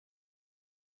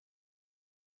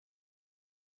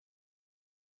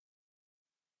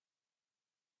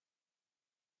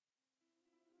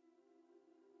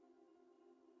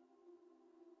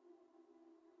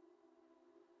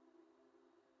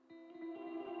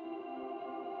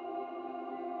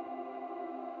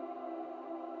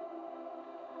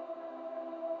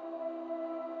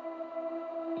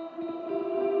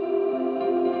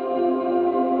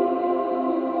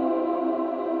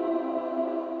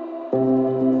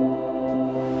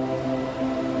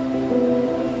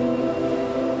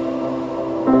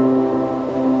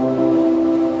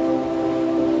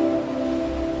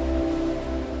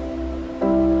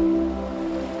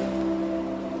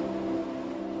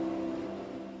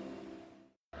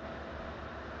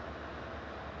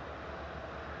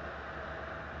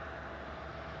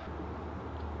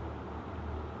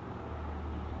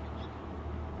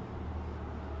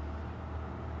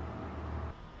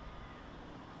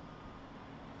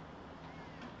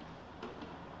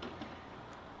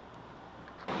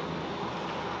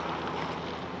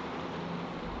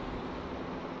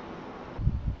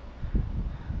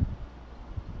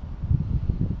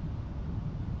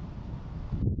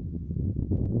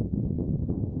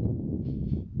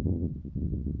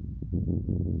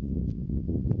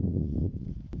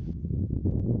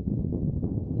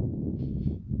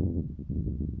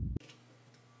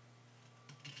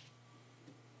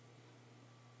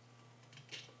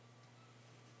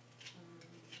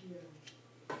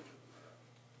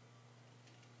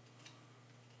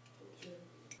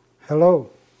Hello,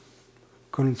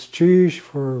 Kunstjish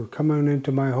for coming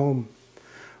into my home.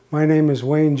 My name is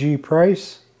Wayne G.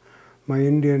 Price. My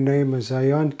Indian name is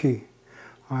Ayanki.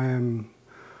 I am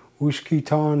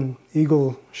Ushkitan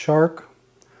Eagle Shark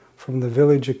from the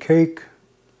village of Cake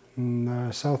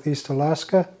in southeast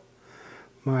Alaska.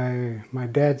 My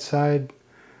dad's side,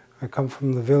 I come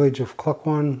from the village of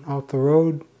Klukwan out the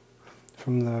road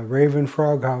from the Raven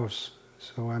Frog House.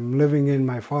 So I'm living in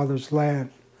my father's land.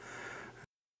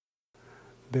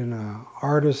 Been an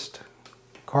artist,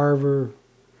 carver,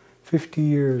 50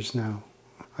 years now.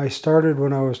 I started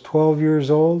when I was 12 years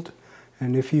old,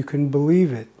 and if you can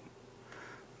believe it,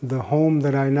 the home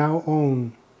that I now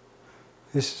own,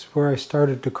 this is where I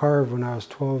started to carve when I was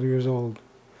 12 years old.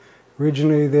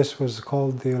 Originally this was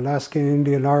called the Alaskan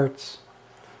Indian Arts,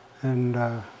 and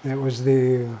it was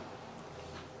the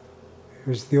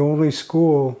only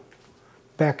school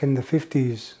back in the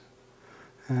 50s,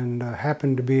 and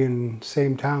happened to be in the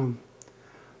same town.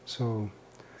 So,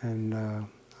 and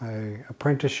I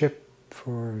apprenticeship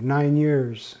for 9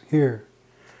 years here,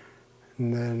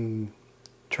 and then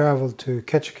traveled to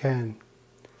Ketchikan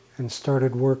and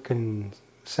started work in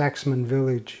Saxman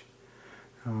Village,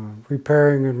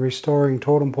 repairing and restoring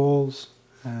totem poles.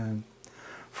 And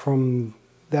from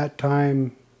that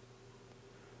time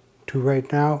to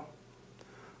right now,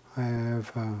 I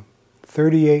have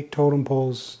 38 totem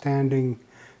poles standing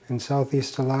in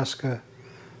southeast Alaska,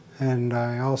 and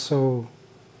I also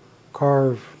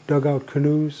carve dugout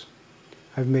canoes.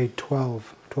 I've made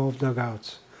 12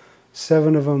 dugouts.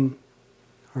 7 of them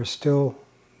are still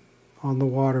on the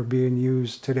water being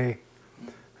used today,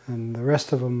 and the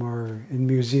rest of them are in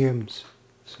museums.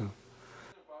 So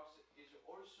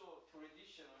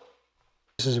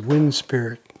this is a wind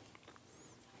spirit,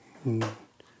 and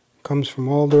comes from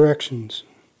all directions,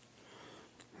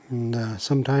 and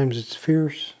sometimes it's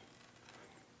fierce,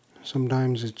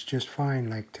 sometimes it's just fine,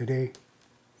 like today.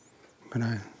 But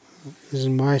this is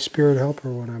my spirit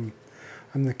helper when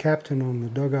I'm the captain on the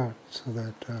dugout, so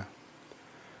that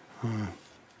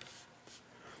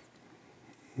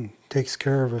takes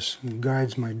care of us and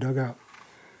guides my dugout.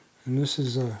 And this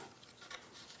is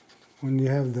when you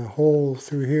have the hole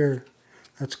through here,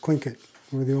 that's Clinket.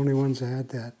 We're the only ones that had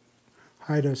that.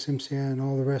 Haida, Simsia, and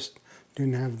all the rest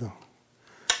didn't have the.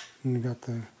 And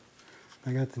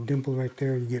I got the dimple right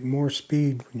there. You get more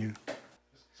speed when you.